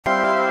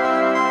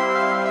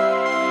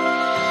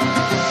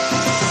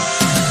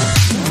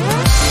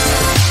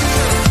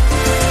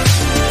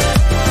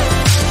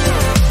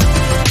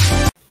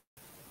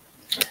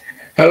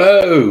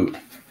Hello,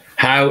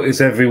 how is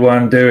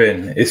everyone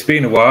doing? It's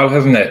been a while,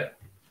 hasn't it?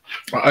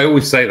 I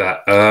always say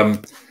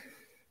that.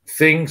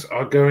 Things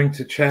are going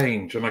to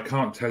change, and I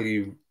can't tell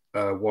you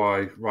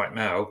why right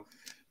now,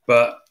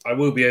 but I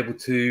will be able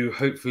to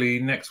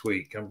hopefully next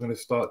week. I'm going to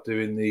start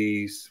doing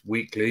these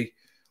weekly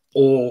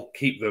or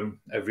keep them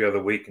every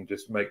other week and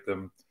just make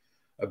them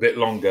a bit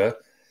longer.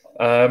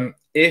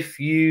 If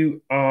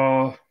you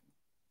are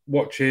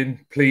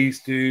watching,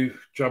 please do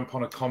jump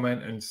on a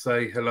comment and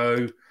say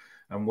hello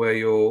and where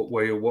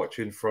you're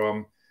watching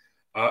from.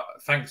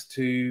 Thanks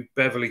to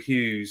Beverly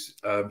Hughes.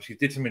 She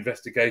did some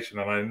investigation,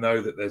 and I know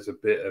that there's a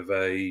bit of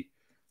a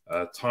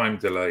time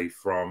delay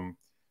from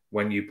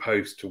when you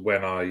post to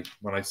when I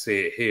see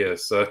it here.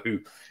 So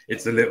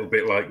it's a little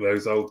bit like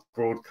those old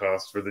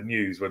broadcasts for the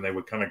news when they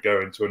would kind of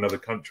go into another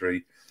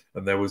country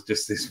and there was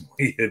just this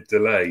weird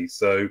delay.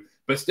 So,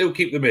 but still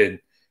keep them in,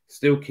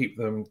 still keep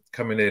them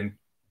coming in.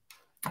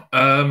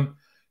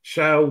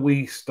 Shall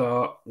we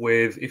start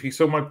with, if you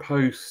saw my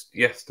post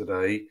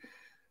yesterday,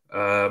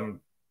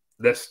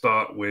 let's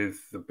start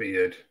with the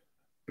beard,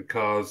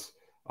 because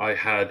I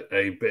had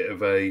a bit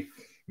of a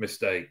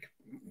mistake.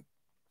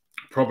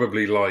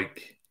 Probably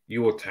like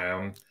your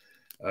town,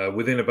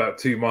 within about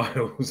 2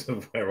 miles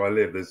of where I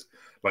live, there's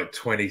like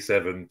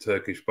 27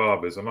 Turkish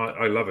barbers. And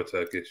I love a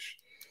Turkish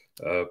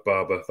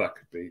barber. That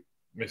could be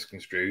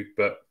misconstrued,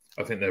 but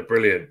I think they're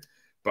brilliant.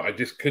 But I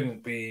just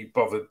couldn't be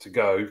bothered to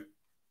go.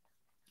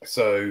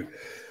 So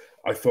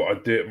I thought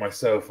I'd do it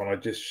myself, and I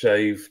just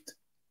shaved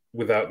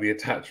without the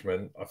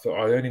attachment. I thought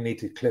I only need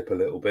to clip a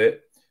little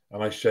bit,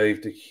 and I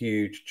shaved a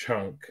huge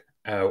chunk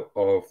out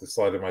of the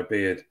side of my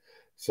beard.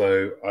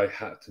 So I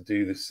had to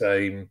do the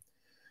same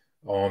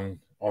on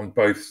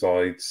both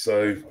sides.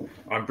 So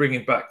I'm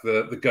bringing back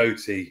the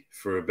goatee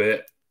for a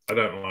bit. I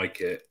don't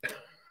like it.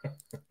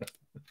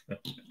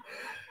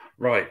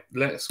 Right,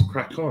 let's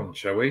crack on,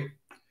 shall we?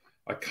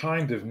 I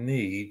kind of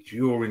need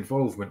your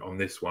involvement on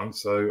this one,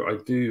 so I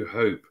do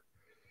hope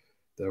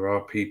there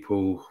are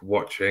people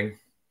watching.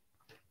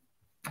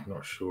 I'm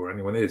not sure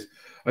anyone is.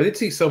 I did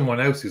see someone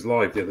else's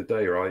live the other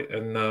day, right?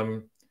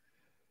 And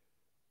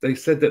they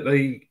said that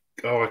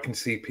I can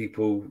see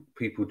people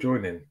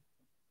joining.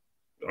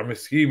 I'm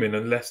assuming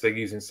unless they're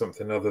using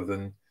something other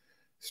than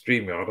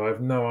StreamYard, I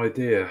have no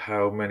idea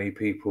how many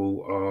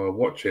people are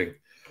watching.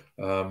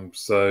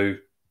 So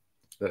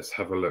let's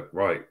have a look.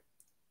 Right.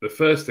 The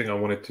first thing I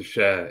wanted to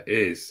share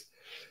is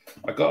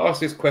I got asked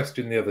this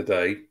question the other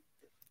day.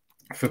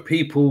 For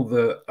people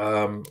that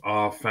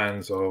are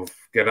fans of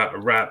Get Out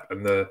of Rap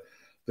and the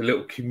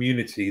little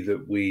community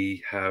that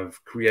we have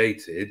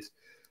created,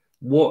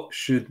 what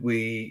should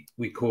we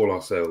call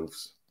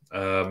ourselves?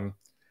 Well,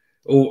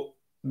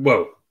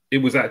 it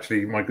was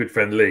actually my good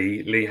friend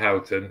Lee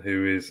Houghton,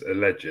 who is a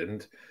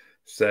legend,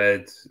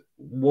 said,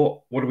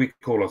 "What do we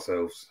call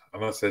ourselves?"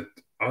 And I said,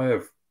 "I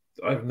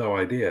have no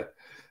idea."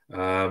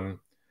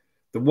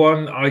 The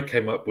one I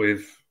came up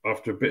with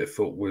after a bit of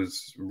thought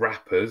was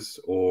rappers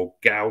or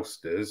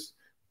gousters,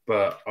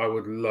 but I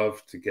would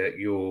love to get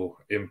your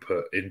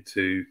input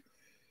into,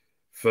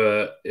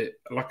 for it.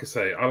 Like I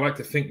say, I like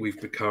to think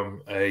we've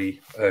become a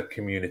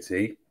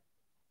community.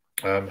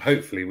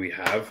 Hopefully we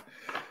have.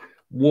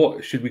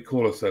 What should we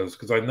call ourselves?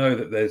 Because I know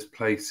that there's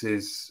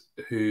places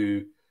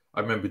who,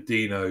 I remember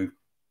Dino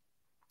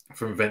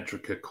from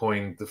Ventrica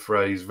coined the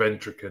phrase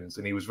ventricans,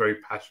 and he was very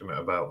passionate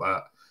about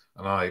that.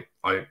 And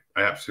I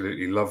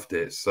absolutely loved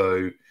it.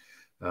 So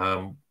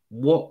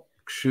what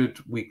should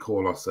we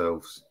call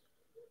ourselves?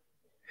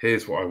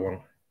 Here's what I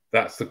want.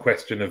 That's the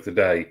question of the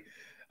day.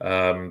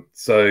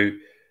 So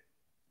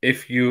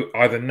if you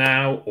either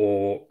now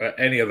or at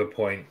any other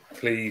point,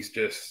 please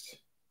just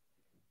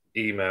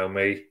email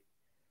me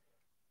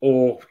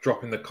or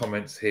drop in the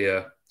comments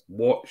here.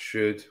 What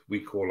should we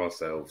call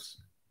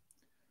ourselves?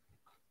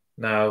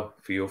 Now,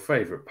 for your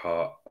favourite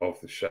part of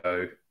the show,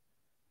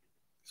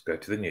 let's go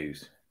to the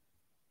news.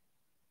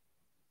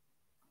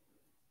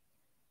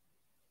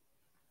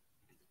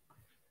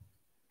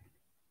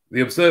 The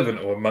observant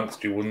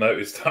amongst you will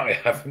notice that I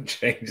haven't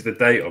changed the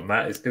date on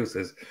that. It still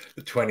says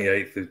the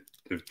 28th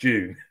of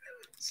June,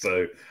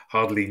 so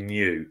hardly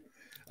new.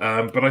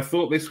 But I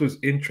thought this was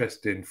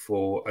interesting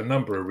for a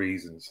number of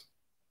reasons.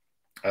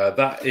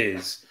 That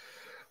is,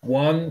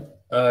 one,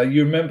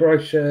 you remember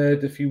I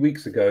shared a few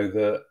weeks ago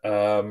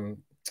that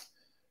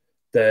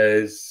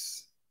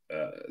there's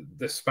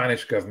the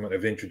Spanish government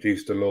have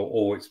introduced a law,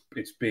 or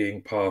it's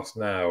being passed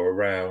now,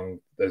 around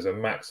there's a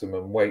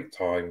maximum wait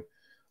time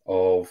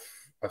of,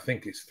 I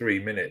think it's 3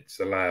 minutes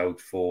allowed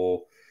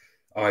for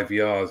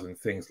IVRs and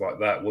things like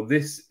that. Well,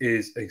 this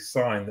is a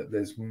sign that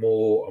there's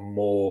more and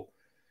more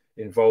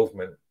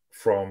involvement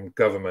from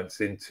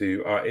governments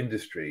into our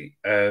industry.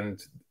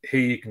 And here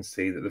you can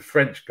see that the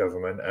French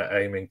government are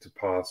aiming to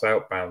pass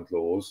outbound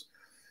laws.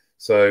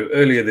 So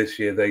earlier this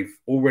year, they've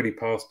already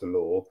passed a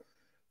law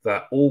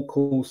that all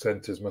call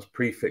centers must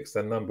prefix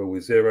their number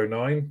with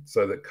 09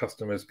 so that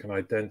customers can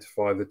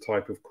identify the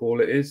type of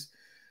call it is.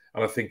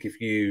 And I think if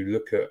you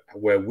look at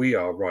where we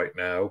are right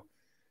now,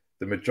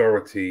 the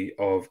majority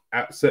of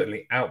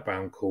certainly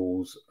outbound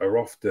calls are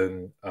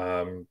often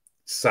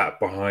sat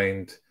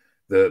behind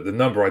the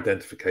number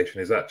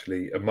identification is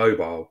actually a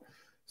mobile.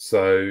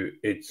 So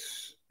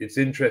it's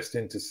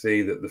interesting to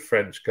see that the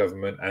French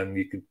government, and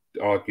you could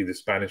argue the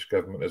Spanish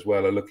government as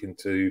well, are looking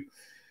to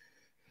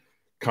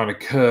kind of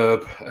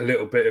curb a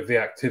little bit of the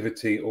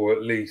activity, or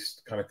at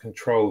least kind of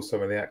control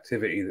some of the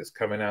activity that's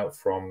coming out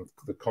from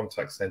the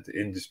contact center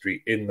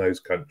industry in those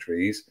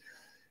countries,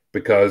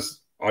 because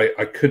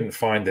I couldn't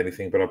find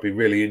anything, but I'd be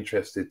really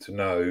interested to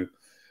know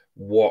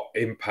what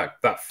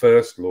impact that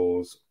first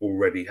law's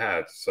already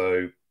had.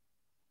 So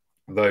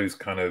those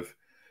kind of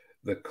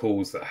the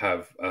calls that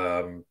have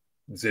 09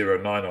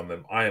 on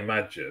them, I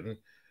imagine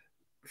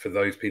for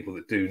those people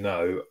that do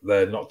know,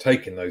 they're not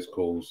taking those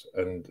calls.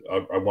 And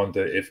I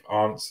wonder if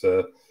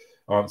answer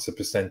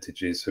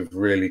percentages have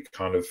really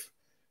kind of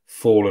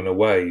fallen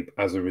away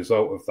as a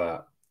result of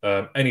that.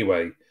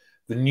 Anyway,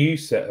 the new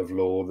set of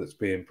law that's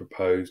being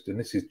proposed, and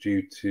this is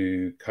due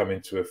to come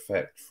into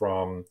effect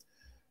from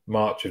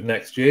March of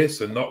next year,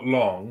 so not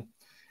long,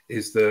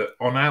 is that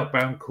on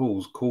outbound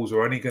calls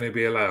are only going to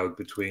be allowed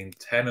between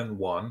 10 and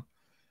 1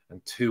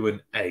 and 2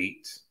 and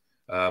 8,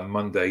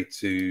 Monday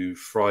to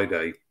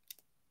Friday.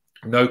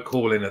 No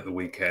calling at the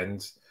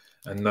weekends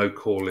and no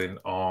calling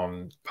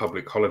on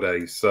public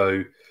holidays.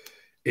 So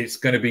it's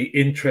going to be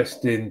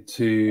interesting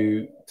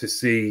to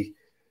see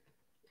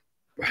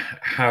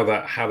how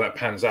that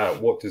pans out.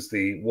 From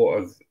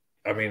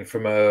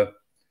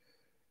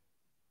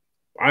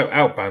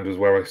outbound was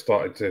where I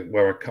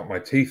cut my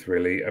teeth,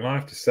 really. And I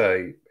have to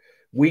say,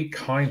 we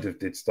kind of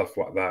did stuff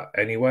like that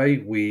anyway.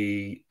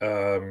 We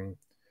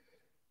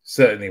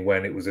certainly,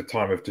 when it was a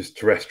time of just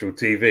terrestrial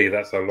TV,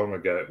 that's how long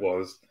ago it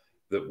was,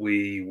 that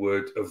we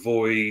would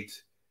avoid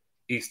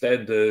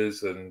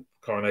EastEnders and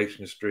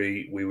Coronation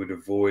Street. We would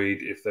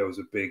avoid if there was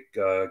a big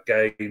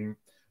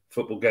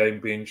football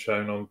game being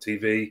shown on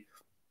TV.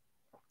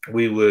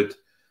 We would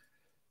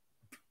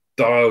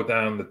dial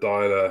down the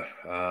dialer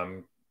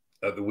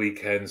at the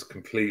weekends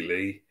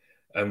completely,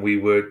 and we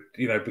would,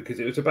 because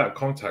it was about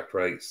contact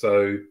rate.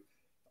 So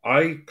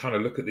I kind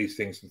of look at these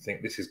things and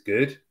think this is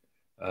good.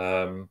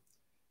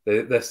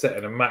 They're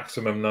setting a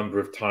maximum number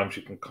of times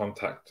you can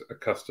contact a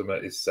customer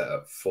is set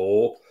at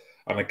 4.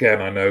 And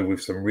again, I know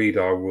with some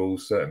REDAR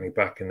rules, certainly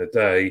back in the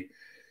day,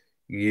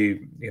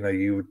 you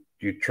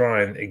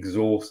try and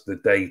exhaust the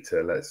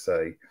data, let's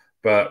say.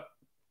 But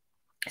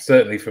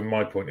certainly from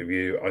my point of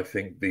view, I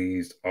think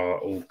these are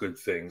all good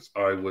things.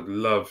 I would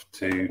love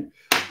to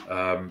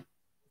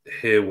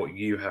hear what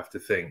you have to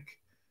think.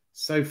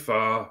 So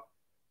far,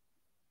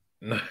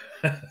 no,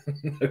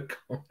 no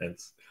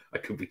comments. I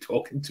could be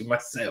talking to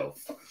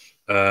myself.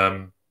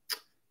 But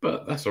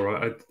that's all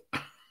right.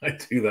 I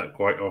do that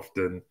quite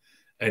often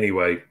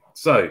anyway.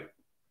 So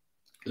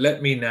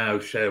let me now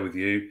share with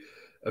you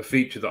a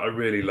feature that I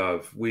really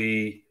love.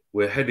 We're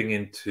heading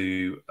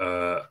into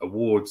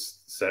awards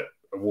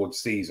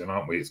season,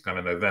 aren't we? It's kind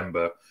of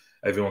November.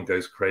 Everyone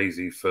goes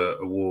crazy for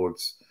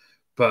awards.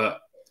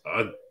 But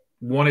I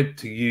wanted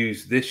to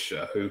use this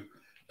show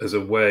as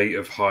a way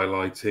of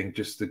highlighting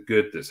just the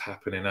good that's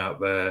happening out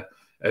there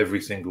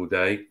every single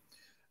day.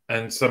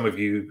 And some of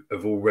you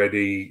have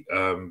already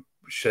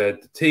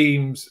shared the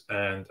teams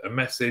and a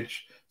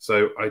message.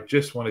 So I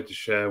just wanted to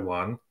share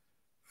one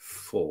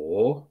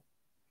for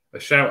a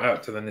shout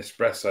out to the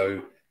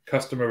Nespresso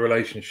Customer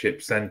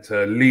Relationship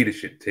Center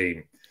Leadership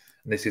Team.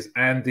 And this is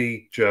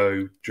Andy,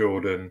 Joe,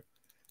 Jordan,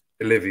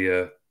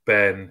 Olivia,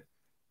 Ben,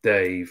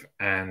 Dave,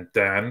 and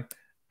Dan.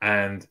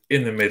 And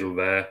in the middle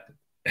there,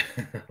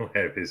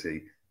 where is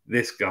he?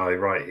 This guy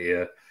right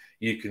here.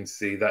 You can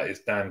see that is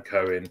Dan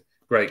Cohen.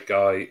 Great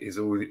guy. He's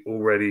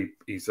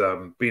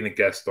been a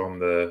guest on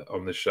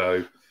the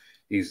show.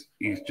 He's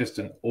just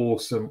an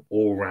awesome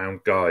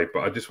all-round guy.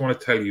 But I just want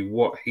to tell you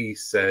what he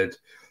said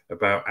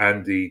about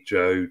Andy,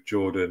 Joe,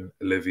 Jordan,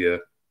 Olivia,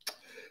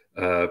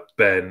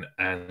 Ben,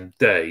 and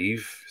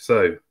Dave.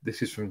 So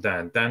this is from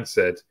Dan. Dan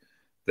said,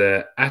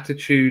 their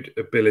attitude,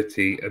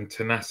 ability, and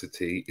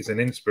tenacity is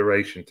an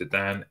inspiration to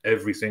Dan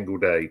every single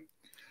day.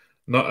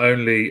 Not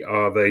only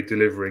are they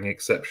delivering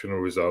exceptional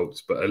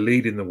results, but are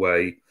leading the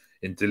way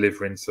in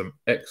delivering some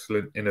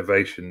excellent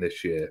innovation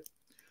this year.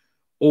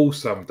 All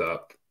summed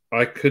up,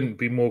 I couldn't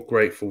be more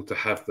grateful to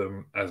have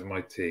them as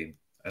my team.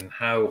 And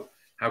how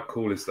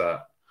cool is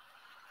that?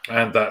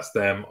 And that's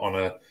them on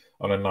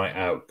a night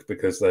out,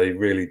 because they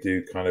really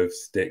do kind of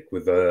stick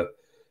with the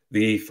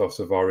ethos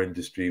of our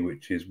industry,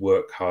 which is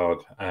work hard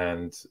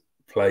and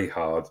play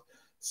hard.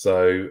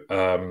 So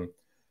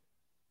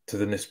to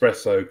the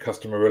Nespresso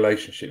Customer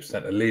Relationship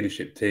Center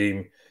Leadership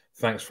Team,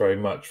 thanks very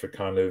much for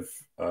kind of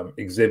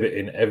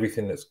exhibiting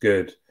everything that's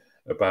good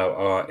about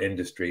our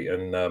industry,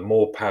 and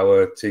more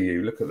power to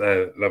you. Look at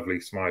their lovely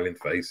smiling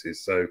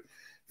faces. So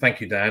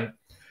thank you, Dan.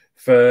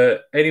 For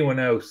anyone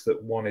else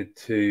that wanted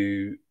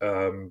to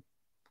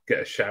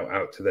get a shout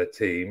out to their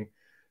team,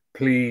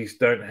 please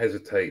don't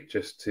hesitate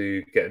just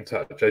to get in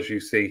touch. As you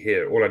see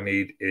here, all I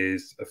need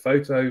is a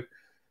photo,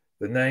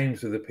 the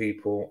names of the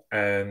people,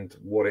 and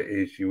what it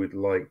is you would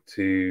like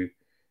to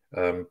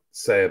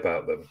say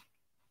about them.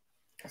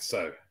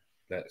 So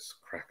let's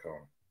crack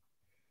on.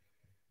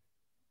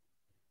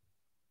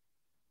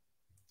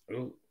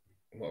 Oh,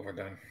 what have I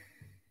done?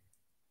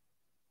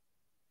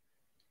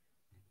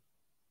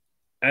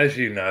 As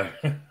you know,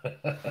 look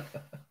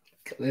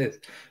at this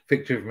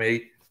picture of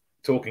me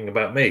talking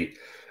about me.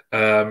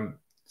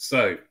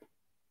 So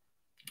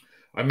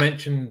I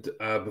mentioned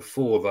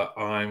before that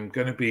I'm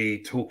going to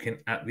be talking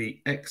at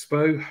the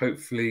Expo.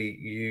 Hopefully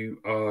you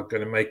are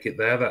going to make it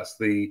there. That's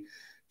the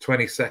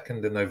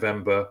 22nd of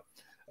November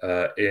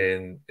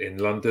in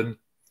London.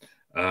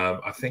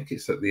 I think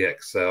it's at the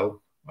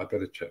Excel. I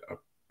better check.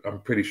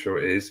 I'm pretty sure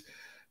it is.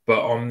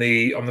 But on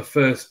the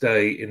first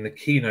day in the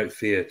Keynote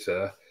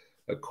Theatre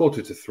at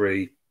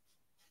 2:45,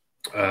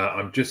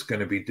 I'm just going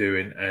to be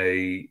doing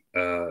a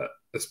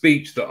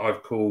speech that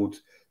I've called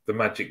the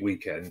Magic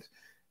Weekend.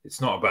 It's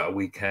not about a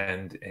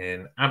weekend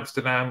in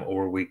Amsterdam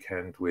or a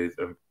weekend with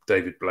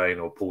David Blaine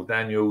or Paul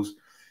Daniels.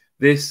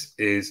 This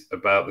is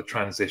about the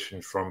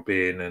transition from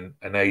being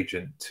an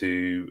agent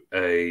to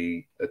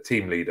a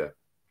team leader.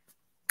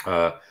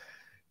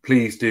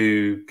 Please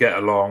do get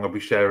along. I'll be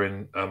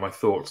sharing my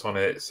thoughts on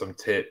it, some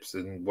tips,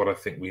 and what I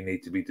think we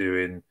need to be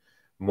doing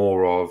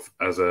more of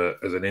as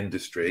an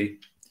industry.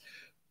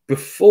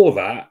 Before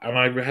that, and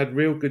I had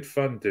real good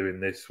fun doing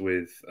this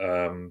with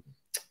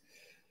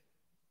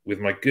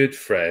my good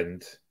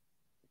friend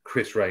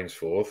Chris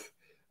Rainsforth,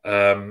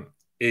 I'm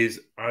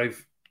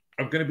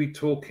going to be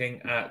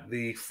talking at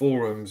the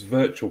Forum's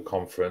virtual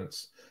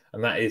conference,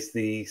 and that is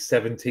the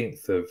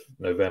 17th of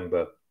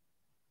November.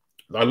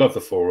 I love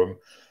the Forum.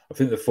 I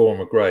think the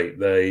Forum are great.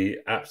 They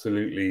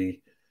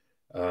absolutely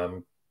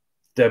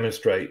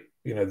demonstrate,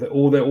 that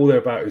all they're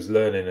about is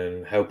learning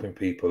and helping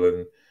people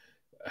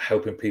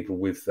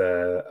with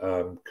their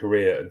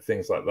career and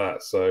things like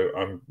that. So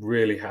I'm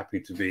really happy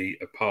to be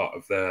a part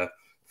of their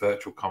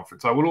virtual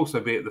conference. I will also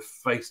be at the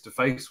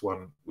face-to-face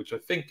one, which I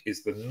think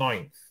is the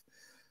 9th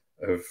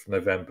of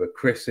November.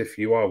 Chris, if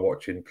you are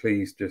watching,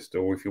 please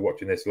or if you're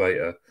watching this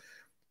later,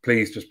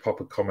 please just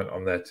pop a comment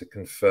on there to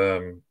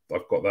confirm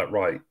I've got that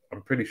right.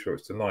 I'm pretty sure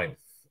it's the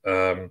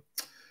 9th.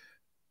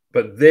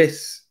 But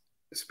this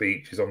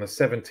speech is on the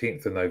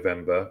 17th of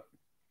November,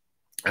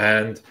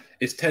 and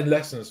it's 10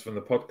 lessons from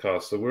the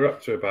podcast. So we're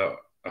up to about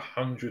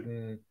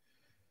 100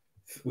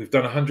 we've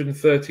done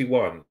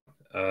 131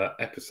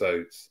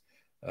 episodes.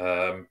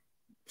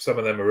 Some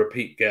of them are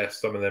repeat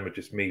guests, some of them are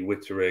just me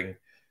wittering,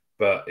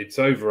 but it's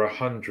over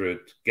 100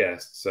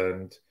 guests,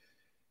 and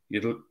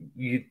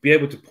you'd be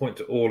able to point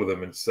to all of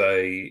them and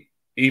say,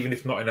 even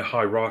if not in a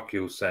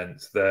hierarchical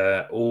sense,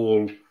 they're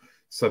all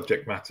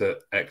subject matter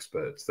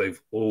experts. They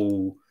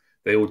all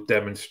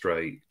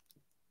demonstrate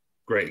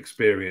great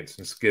experience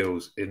and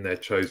skills in their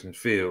chosen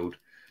field.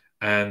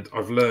 And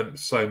I've learned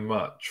so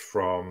much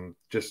from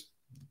just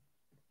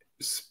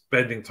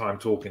spending time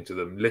talking to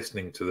them,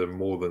 listening to them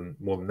more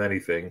than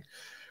anything.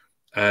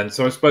 And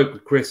so I spoke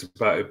with Chris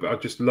about it,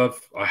 but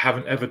I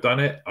haven't ever done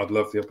it. I'd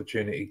love the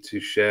opportunity to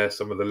share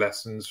some of the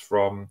lessons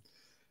from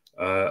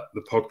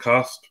the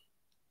podcast.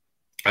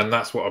 And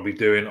that's what I'll be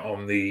doing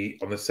on the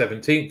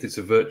 17th. It's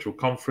a virtual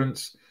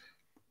conference,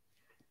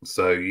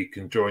 so you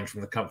can join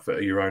from the comfort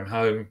of your own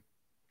home.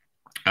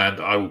 And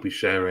I will be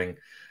sharing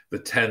the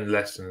 10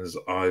 lessons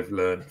I've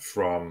learned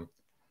from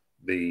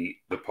the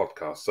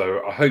podcast.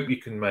 So I hope you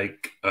can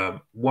make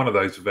one of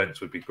those events.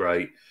 Would be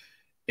great.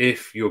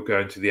 If you're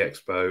going to the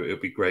Expo, it'll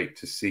be great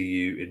to see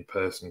you in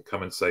person.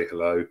 Come and say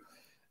hello.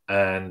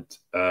 And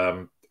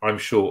I'm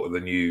shorter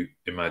than you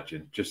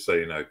imagine, just so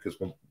you know, because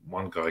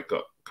one guy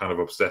got kind of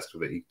obsessed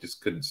with it. He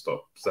just couldn't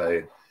stop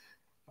saying,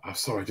 "I'm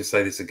sorry to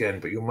say this again,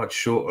 but you're much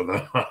shorter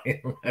than I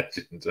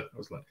imagined." I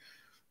was like,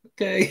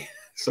 okay,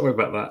 sorry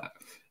about that.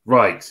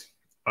 Right.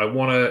 I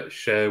want to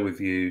share with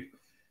you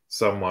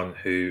someone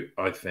who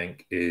I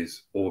think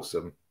is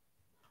awesome.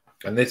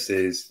 And this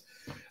is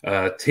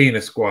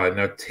Tina Squire.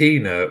 Now,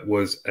 Tina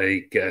was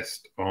a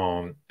guest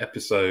on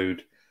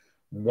episode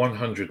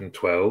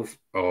 112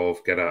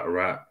 of Get Out a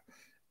Rap.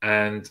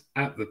 And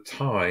at the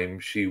time,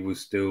 she was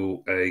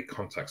still a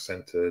contact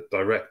center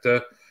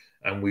director.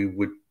 And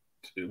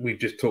we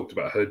just talked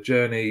about her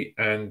journey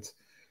and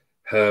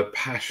her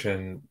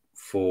passion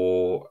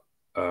for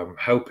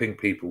helping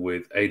people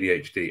with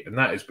ADHD. And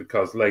that is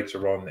because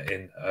later on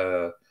in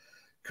her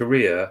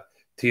career,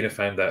 Tina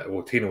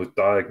was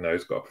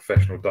diagnosed, got a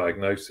professional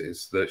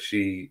diagnosis that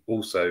she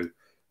also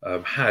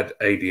had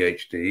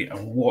ADHD.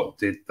 And what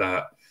did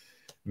that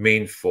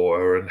mean for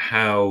her, and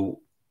how,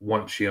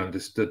 once she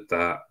understood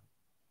that,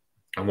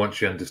 and once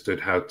she understood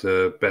how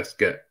to best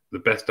get the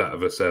best out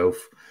of herself,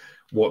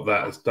 what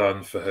that has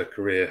done for her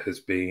career has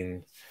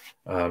been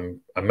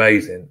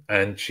amazing.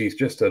 And she's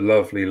just a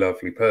lovely,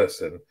 lovely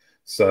person.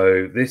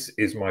 So this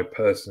is my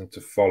person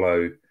to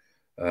follow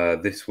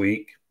this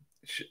week.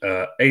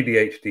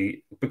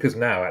 ADHD, because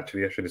now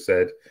actually I should have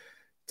said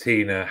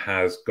Tina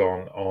has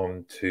gone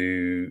on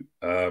to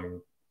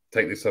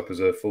take this up as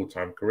a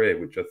full-time career,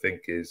 which I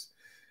think is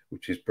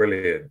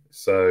brilliant.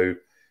 So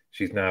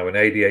she's now an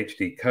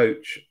ADHD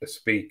coach, a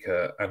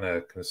speaker, and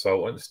a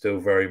consultant. Still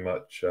very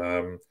much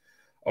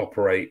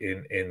operate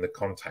in the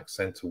contact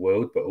center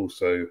world, but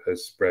also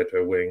has spread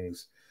her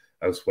wings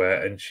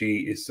elsewhere. And she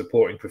is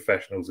supporting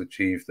professionals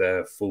achieve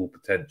their full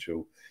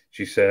potential.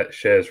 She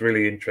shares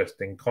really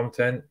interesting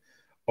content.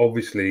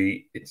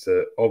 Obviously, it's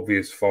an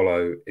obvious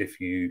follow if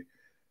you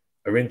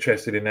are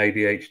interested in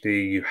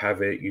ADHD, you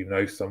have it, you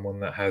know someone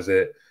that has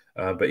it.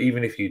 But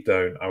even if you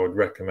don't, I would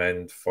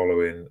recommend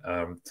following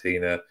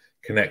Tina,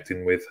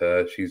 connecting with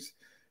her. She's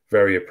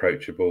very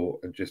approachable,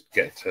 and just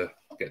get to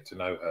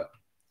know her.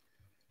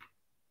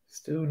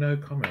 Still no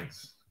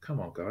comments. Come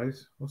on,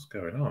 guys, what's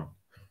going on?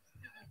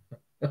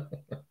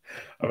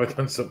 Have I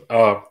done some?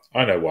 Oh,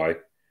 I know why.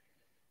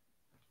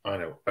 I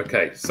know.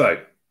 Okay,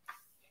 so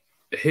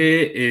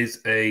here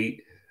is a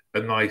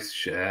nice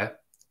share.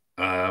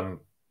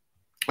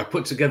 I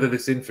put together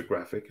this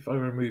infographic. If I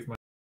remove my...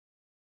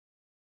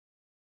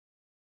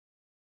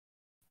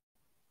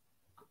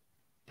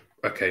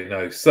 Okay,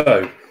 no.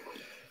 So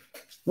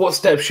what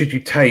steps should you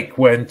take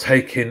when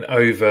taking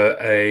over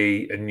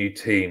a new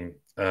team?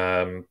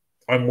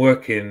 I'm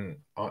working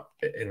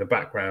in the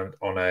background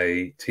on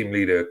a team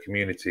leader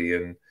community,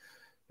 and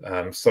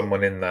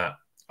someone in that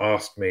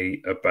asked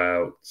me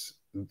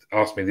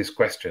this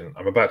question.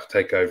 I'm about to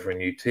take over a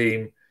new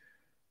team.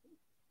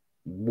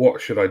 What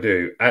should I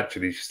do?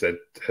 Actually, she said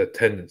her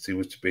tendency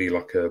was to be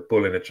like a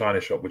bull in a china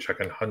shop, which I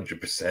can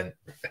 100%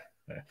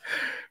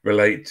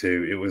 relate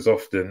to. It was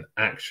often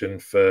action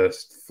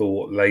first,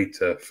 thought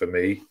later for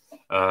me.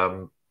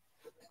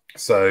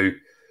 So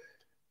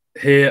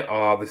here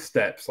are the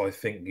steps I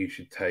think you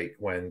should take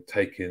when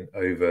taking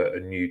over a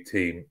new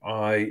team.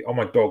 On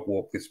my dog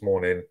walk this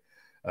morning,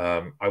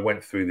 I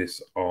went through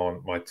this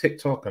on my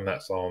TikTok, and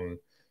that's on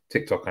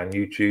TikTok and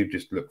YouTube.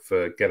 Just look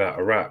for Get Out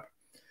a Wrap.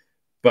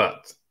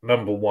 But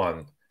number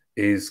one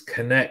is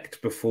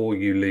connect before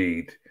you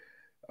lead.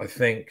 I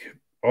think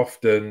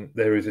often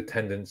there is a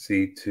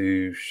tendency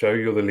to show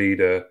you're the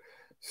leader,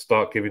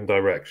 start giving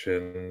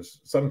directions.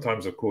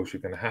 Sometimes, of course,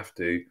 you're going to have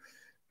to,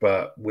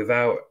 but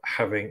without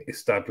having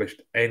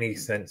established any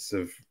sense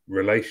of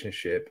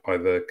relationship,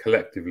 either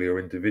collectively or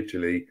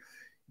individually,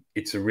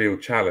 it's a real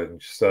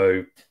challenge.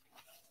 So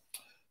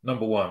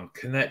number one,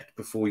 connect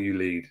before you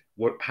lead.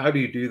 How do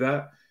you do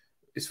that?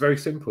 It's very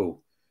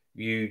simple.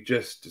 You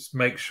just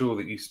make sure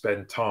that you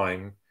spend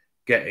time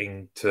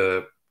getting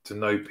to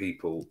know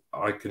people.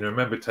 I can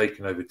remember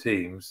taking over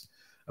teams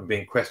and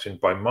being questioned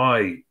by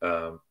my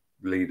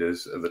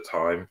leaders at the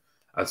time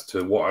as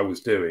to what I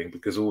was doing,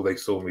 because all they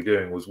saw me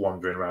doing was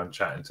wandering around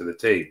chatting to the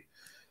team.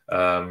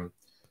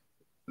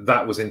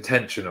 That was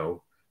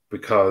intentional,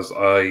 because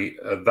I,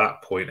 at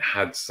that point,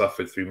 had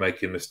suffered through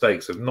making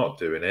mistakes of not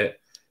doing it.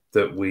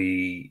 That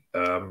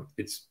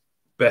it's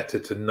better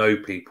to know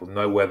people,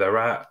 know where they're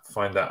at,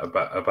 find out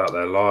about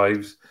their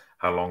lives,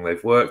 how long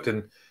they've worked.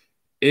 And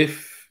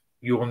if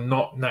you're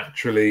not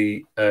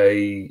naturally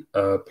a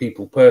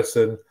people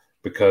person,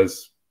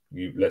 because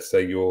let's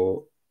say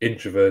you're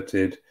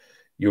introverted,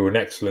 you're an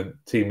excellent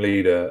team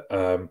leader,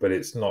 but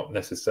it's not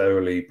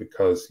necessarily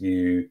because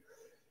you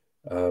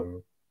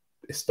have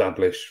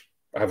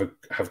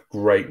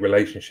great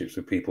relationships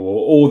with people,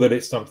 or that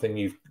it's something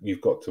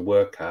you've got to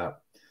work at.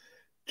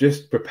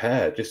 Just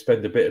prepare, just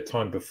spend a bit of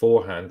time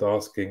beforehand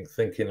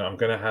thinking, I'm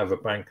going to have a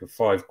bank of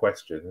 5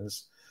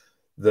 questions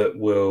that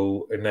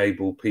will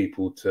enable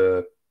people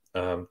to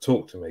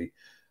talk to me.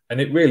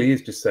 And it really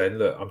is just saying,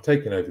 look, I'm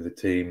taking over the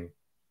team.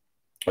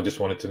 I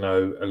just wanted to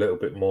know a little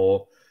bit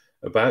more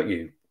about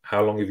you.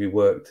 How long have you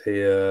worked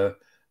here?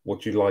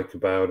 What do you like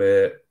about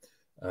it?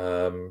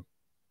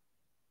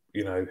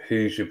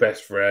 Who's your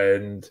best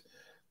friend?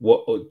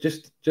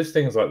 Just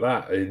things like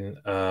that. And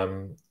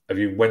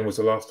when was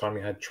the last time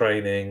you had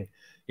training?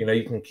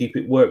 You can keep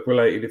it work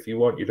related if you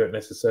want. You don't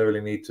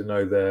necessarily need to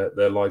know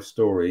their life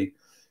story,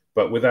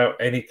 but without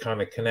any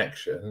kind of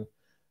connection.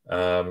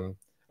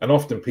 And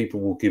often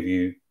people will give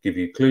you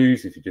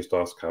clues if you just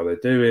ask how they're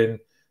doing.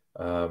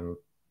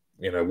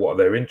 What are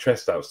their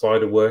interests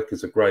outside of work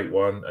is a great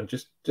one. And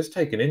just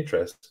take an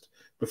interest.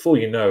 Before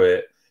you know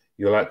it,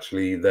 you'll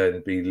actually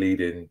then be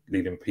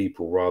leading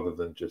people rather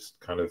than just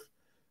kind of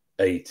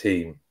a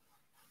team.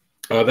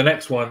 The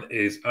next one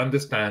is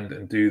understand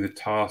and do the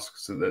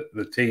tasks that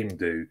the team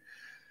do.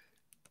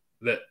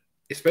 That,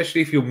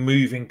 especially if you're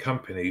moving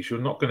companies,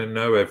 you're not going to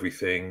know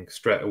everything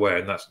straight away,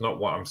 and that's not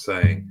what I'm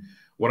saying.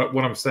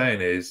 What I'm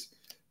saying is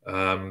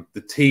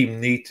the team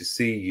need to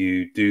see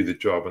you do the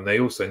job, and they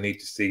also need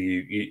to see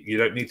you. You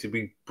don't need to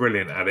be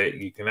brilliant at it.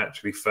 You can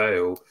actually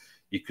fail.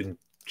 You can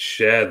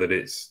share that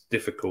it's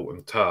difficult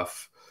and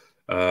tough,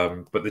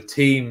 but the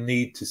team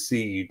need to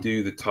see you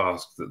do the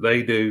tasks that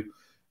they do.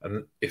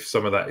 And if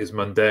some of that is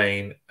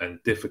mundane and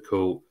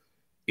difficult,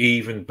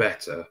 even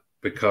better,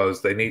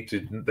 because they need to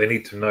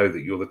know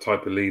that you're the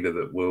type of leader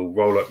that will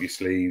roll up your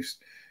sleeves,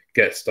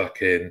 get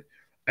stuck in.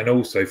 And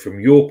also, from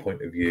your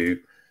point of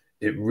view,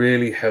 it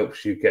really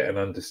helps you get an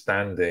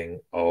understanding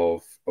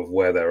of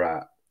where they're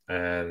at,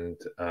 and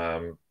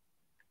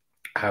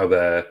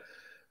how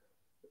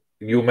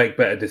you'll make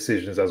better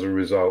decisions as a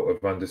result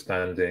of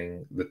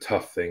understanding the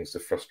tough things, the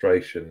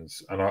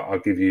frustrations. And I'll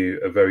give you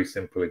a very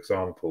simple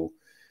example.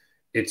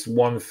 it's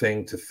one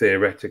thing to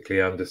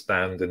theoretically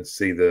understand and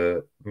see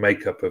the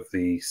makeup of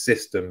the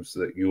systems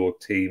that your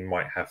team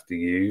might have to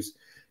use.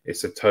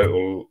 It's a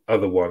total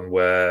other one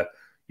where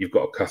you've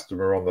got a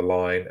customer on the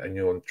line and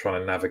you're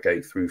trying to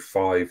navigate through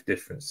 5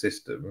 different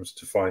systems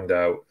to find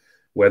out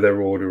where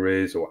their order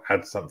is, or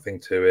add something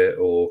to it,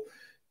 or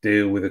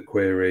deal with a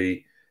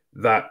query.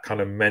 That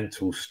kind of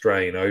mental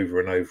strain over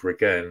and over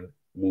again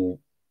will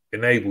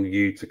enable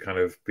you to kind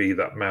of be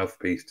that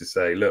mouthpiece to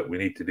say, look, we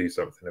need to do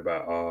something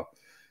about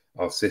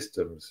our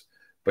systems.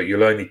 But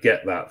you'll only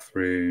get that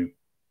through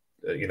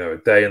a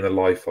day in the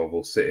life of,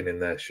 or sitting in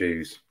their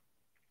shoes.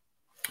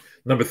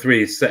 Number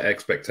 3 is set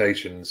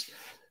expectations.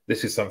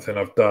 This is something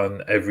I've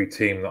done every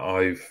team that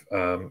I've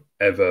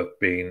ever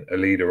been a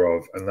leader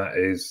of, and that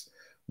is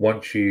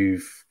once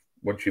you've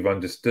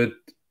understood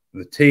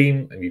the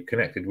team and you've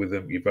connected with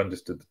them, you've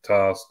understood the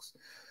tasks,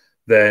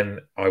 then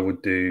I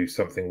would do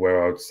something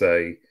where I would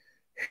say,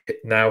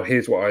 now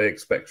here's what I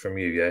expect from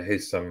you. Yeah,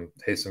 here's some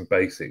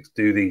basics.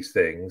 Do these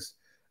things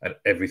and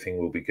everything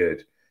will be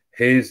good.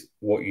 Here's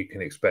what you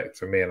can expect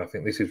from me. And I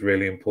think this is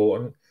really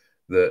important,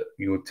 that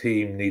your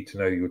team need to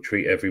know you'll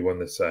treat everyone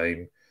the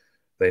same.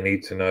 They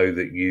need to know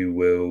that you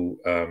will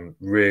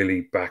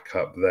really back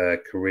up their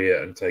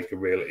career and take a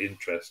real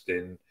interest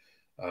in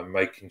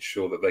making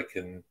sure that they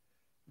can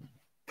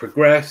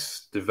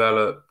progress,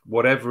 develop,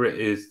 whatever it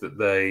is that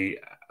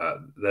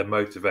they're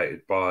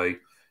motivated by,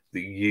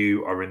 that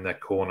you are in their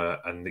corner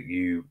and that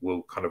you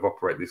will kind of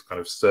operate this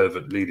kind of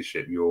servant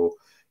leadership. You're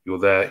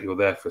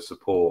there for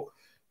support,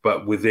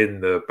 but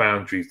within the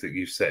boundaries that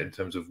you've set in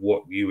terms of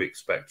what you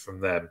expect from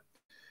them.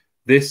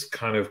 This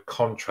kind of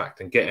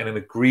contract and getting an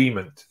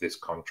agreement to this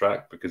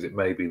contract, because it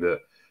may be that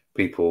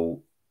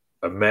people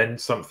amend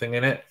something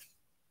in it.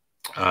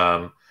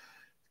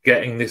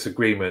 Getting this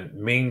agreement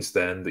means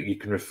then that you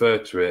can refer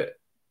to it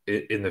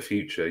in the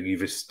future.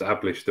 You've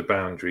established the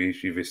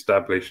boundaries, you've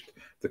established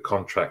the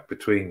contract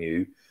between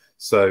you.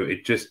 So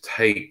it just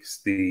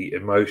takes the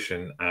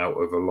emotion out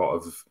of a lot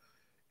of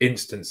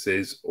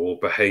instances or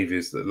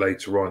behaviors that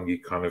later on you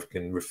kind of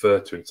can refer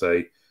to and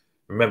say,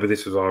 remember,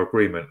 this was our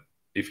agreement.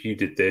 If you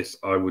did this,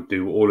 I would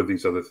do all of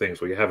these other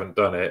things. Well, you haven't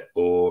done it,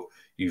 or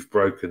you've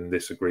broken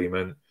this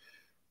agreement.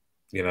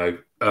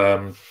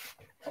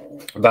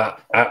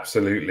 That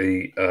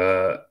absolutely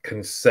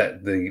can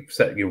set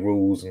your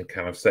rules and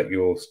kind of set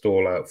your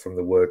stall out from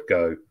the word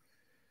go.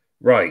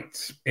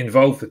 Right,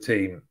 involve the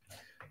team.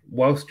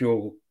 Whilst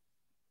you're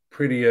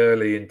pretty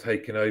early in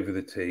taking over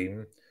the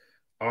team,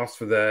 ask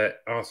for their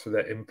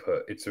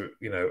input. It's a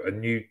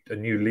new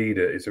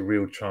leader is a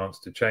real chance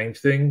to change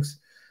things.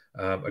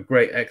 A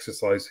great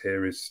exercise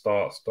here is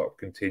start, stop,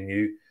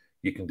 continue.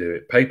 You can do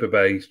it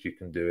paper-based. You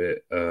can do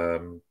it.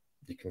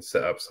 You can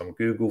set up some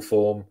Google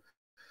form.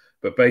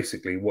 But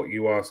basically, what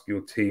you ask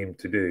your team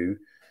to do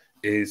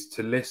is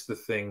to list the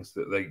things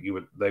that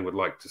they would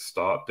like to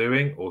start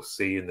doing or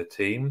see in the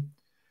team.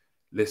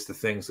 List the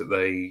things that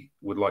they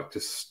would like to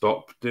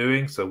stop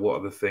doing. So, what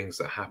are the things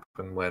that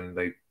happen when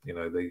they're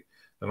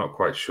not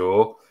quite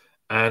sure,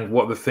 and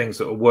what are the things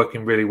that are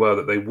working really well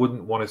that they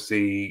wouldn't want to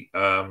see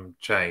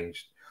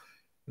changed.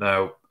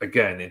 Now,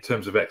 again, in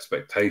terms of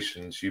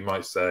expectations, you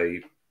might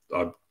say,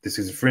 this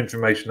is for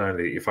information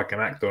only. If I can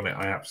act on it,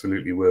 I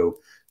absolutely will.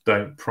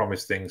 Don't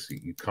promise things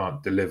that you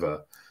can't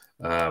deliver.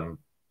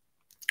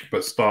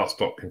 But start,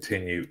 stop,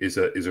 continue is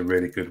a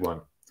really good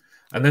one.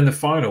 And then the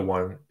final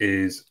one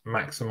is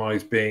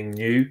maximize being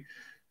new.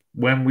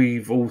 When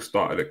we've all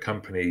started at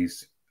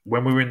companies,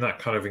 when we're in that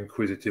kind of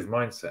inquisitive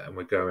mindset and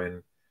we're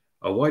going,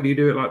 oh, why do you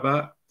do it like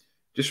that?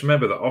 Just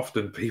remember that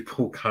often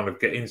people kind of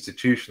get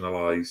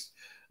institutionalized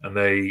and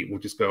they will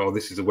just go, oh,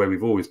 this is the way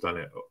we've always done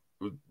it.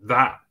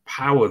 That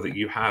power that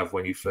you have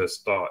when you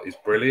first start is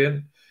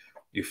brilliant.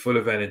 You're full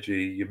of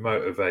energy, you're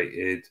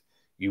motivated,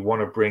 you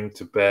want to bring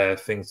to bear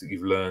things that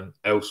you've learned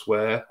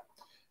elsewhere,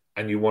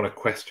 and you want to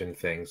question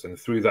things. And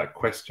through that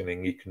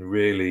questioning, you can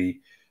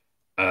really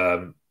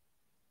add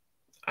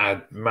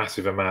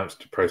massive amounts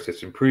to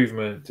process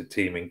improvement, to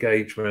team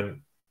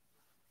engagement,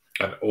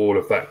 and all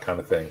of that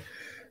kind of thing.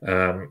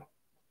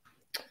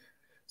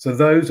 So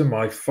those are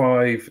my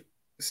 5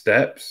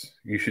 steps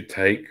you should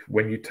take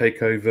when you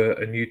take over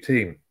a new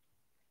team.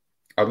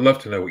 I'd love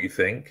to know what you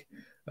think.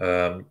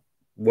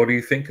 What do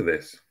you think of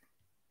this?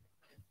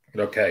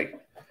 Okay,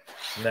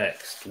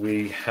 next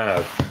we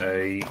have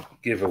a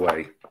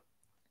giveaway.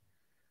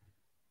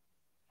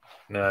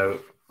 Now,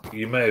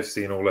 you may have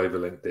seen all over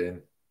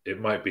LinkedIn. It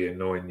might be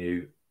annoying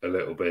you a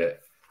little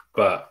bit,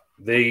 but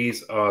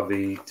these are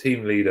the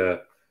team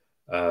leader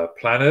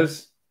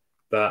planners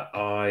that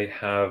I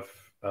have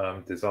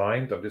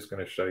designed. I'm just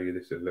going to show you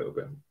this in a little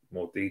bit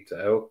more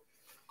detail.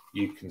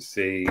 You can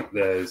see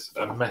there's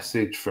a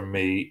message from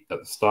me at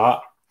the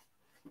start,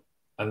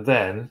 and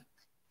then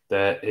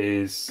there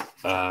is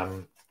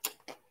the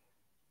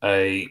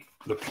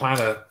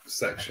planner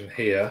section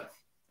here.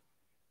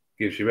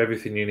 Gives you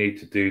everything you need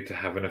to do to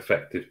have an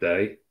effective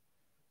day.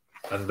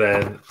 And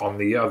then on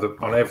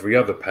every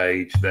other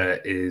page, there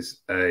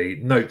is a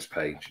notes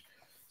page.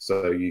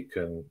 So you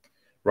can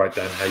write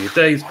down how your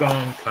day's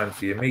gone, plan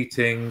for your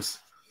meetings.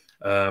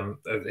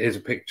 Here's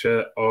a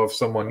picture of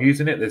someone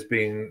using it. There's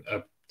been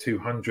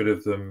 200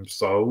 of them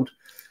sold.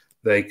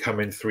 They come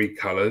in 3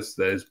 colors.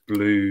 There's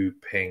blue,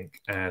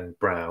 pink, and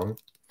brown.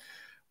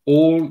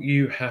 All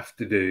you have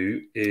to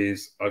do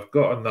is, I've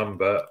got a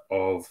number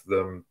of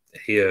them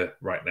here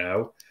right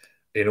now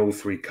in all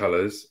 3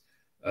 colors.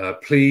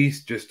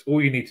 Please, just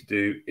all you need to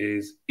do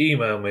is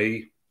email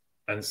me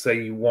and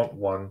say you want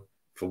one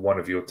for one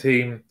of your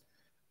team,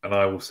 and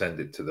I will send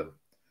it to them.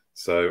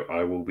 So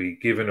I will be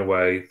giving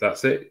away,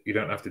 that's it. You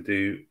don't have to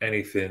do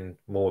anything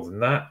more than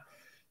that.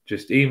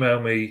 Just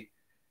email me,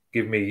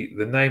 give me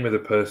the name of the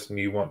person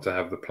you want to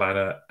have the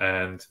planner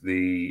and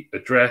the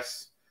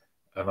address,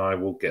 and I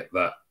will get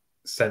that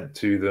sent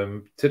to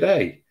them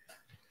today.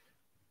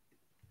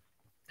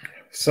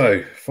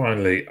 So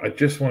finally, I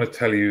just want to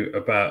tell you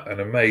about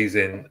an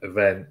amazing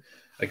event,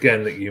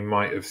 again, that you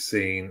might have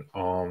seen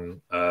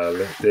on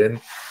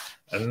LinkedIn.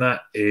 And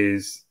that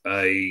is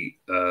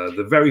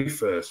the very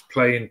first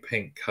Play in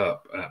Pink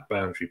Cup at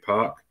Boundary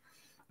Park.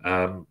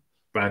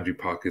 Boundary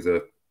Park is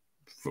a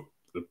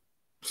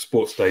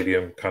sports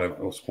stadium kind of,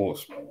 or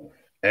sports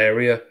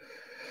area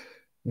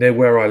near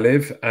where I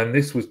live. And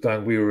this was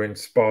done, we were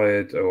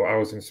inspired, or I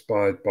was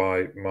inspired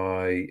by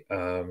my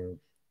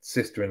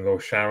sister-in-law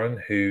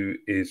Sharon, who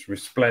is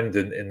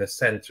resplendent in the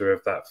center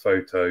of that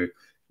photo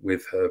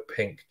with her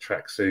pink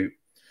tracksuit,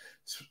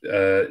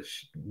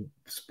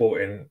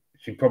 sporting.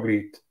 She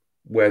probably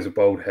wears a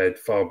bald head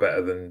far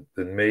better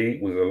than me,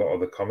 with a lot of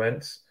the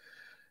comments.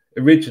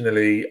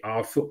 Originally,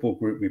 our football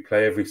group, we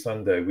play every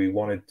Sunday. We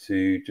wanted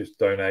to just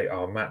donate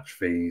our match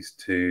fees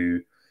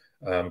to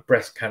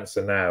Breast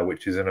Cancer Now,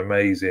 which is an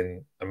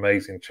amazing,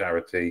 amazing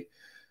charity.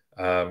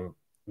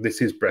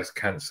 This is Breast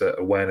Cancer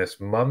Awareness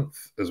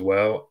Month as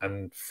well.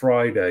 And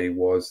Friday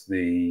was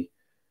the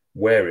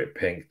Wear It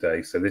Pink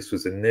Day. So this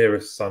was the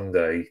nearest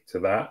Sunday to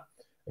that.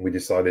 And we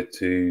decided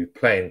to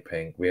play in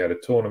pink. We had a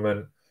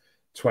tournament,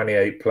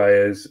 28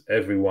 players,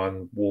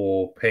 everyone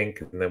wore pink,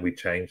 and then we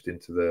changed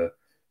into the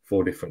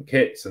 4 different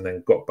kits and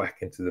then got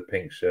back into the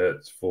pink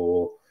shirts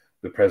for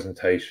the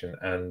presentation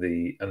and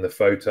the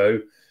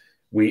photo.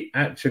 We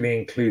actually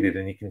included,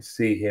 and you can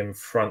see him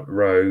front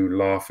row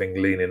laughing,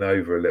 leaning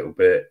over a little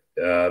bit.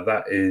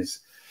 That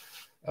is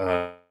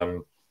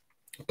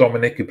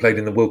Dominic, who played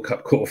in the World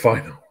Cup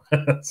quarterfinal.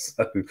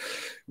 So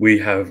we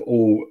have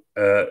all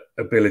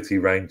ability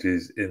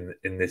ranges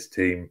in this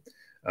team.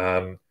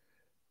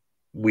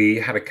 We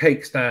had a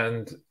cake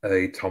stand,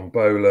 a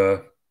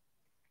tombola,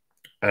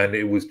 and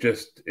it was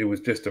just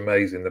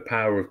amazing. The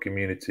power of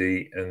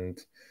community and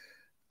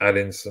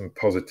adding some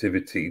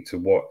positivity to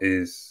what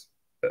is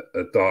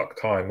a dark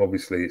time.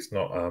 Obviously, it's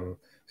not.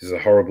 This is a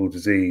horrible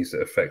disease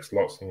that affects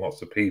lots and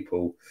lots of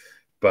people.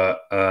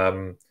 But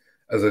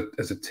as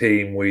a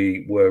team,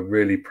 we were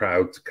really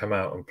proud to come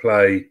out and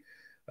play.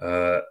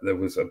 There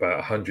was about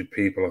 100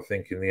 people, I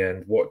think, in the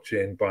end,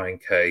 watching, buying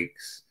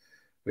cakes.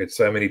 We had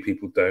so many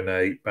people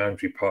donate.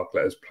 Boundary Park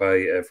let us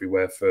play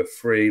everywhere for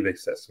free. They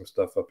set some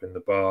stuff up in the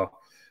bar,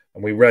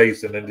 and we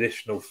raised an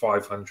additional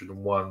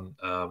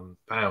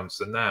 £501.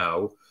 So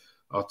now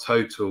our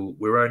total,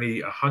 we're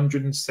only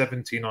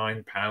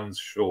 £179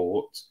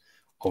 short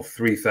of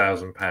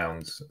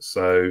 £3,000.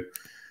 So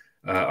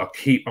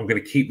I'm going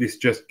to keep this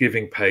Just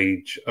Giving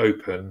page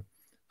open.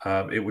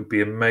 It would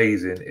be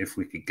amazing if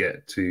we could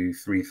get to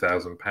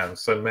 £3,000.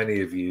 So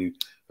many of you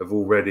have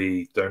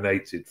already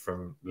donated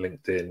from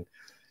LinkedIn.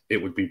 It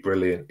would be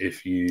brilliant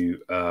if you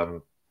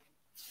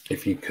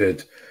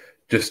could.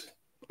 Just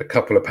a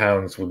couple of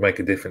pounds would make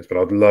a difference, but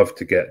I'd love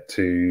to get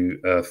to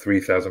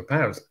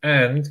 £3,000.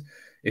 And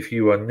if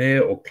you are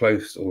near or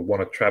close or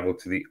want to travel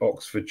to the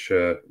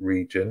Oxfordshire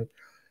region,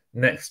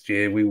 next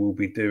year we will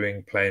be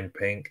doing Play in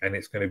Pink, and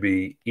it's going to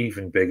be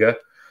even bigger.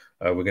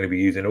 We're going to be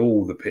using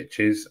all the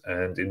pitches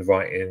and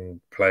inviting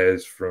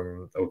players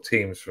from, or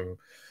teams from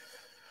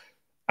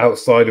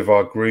outside of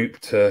our group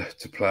to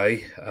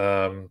play.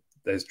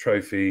 There's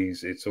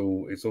trophies. It's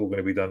all going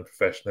to be done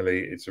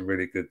professionally. It's a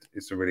really good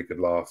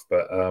laugh.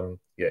 But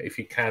yeah, if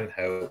you can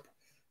help,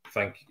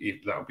 thank you.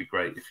 That would be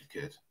great if you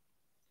could.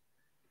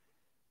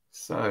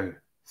 So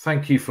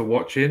thank you for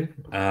watching.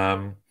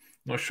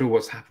 Not sure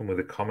what's happened with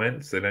the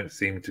comments. They don't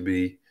seem to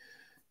be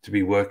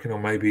working, or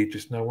maybe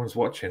just no one's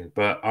watching.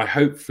 But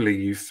hopefully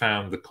you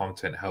found the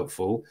content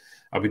helpful.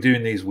 I'll be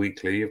doing these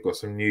weekly. I've got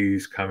some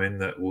news coming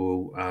that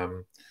will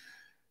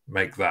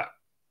make that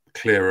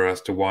clearer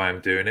as to why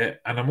I'm doing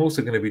it. And I'm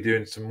also going to be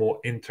doing some more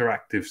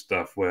interactive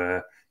stuff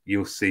where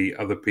you'll see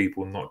other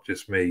people, not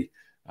just me,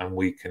 and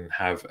we can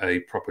have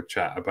a proper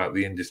chat about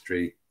the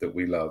industry that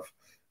we love.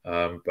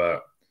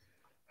 But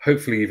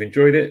hopefully you've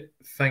enjoyed it.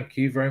 Thank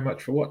you very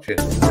much for watching.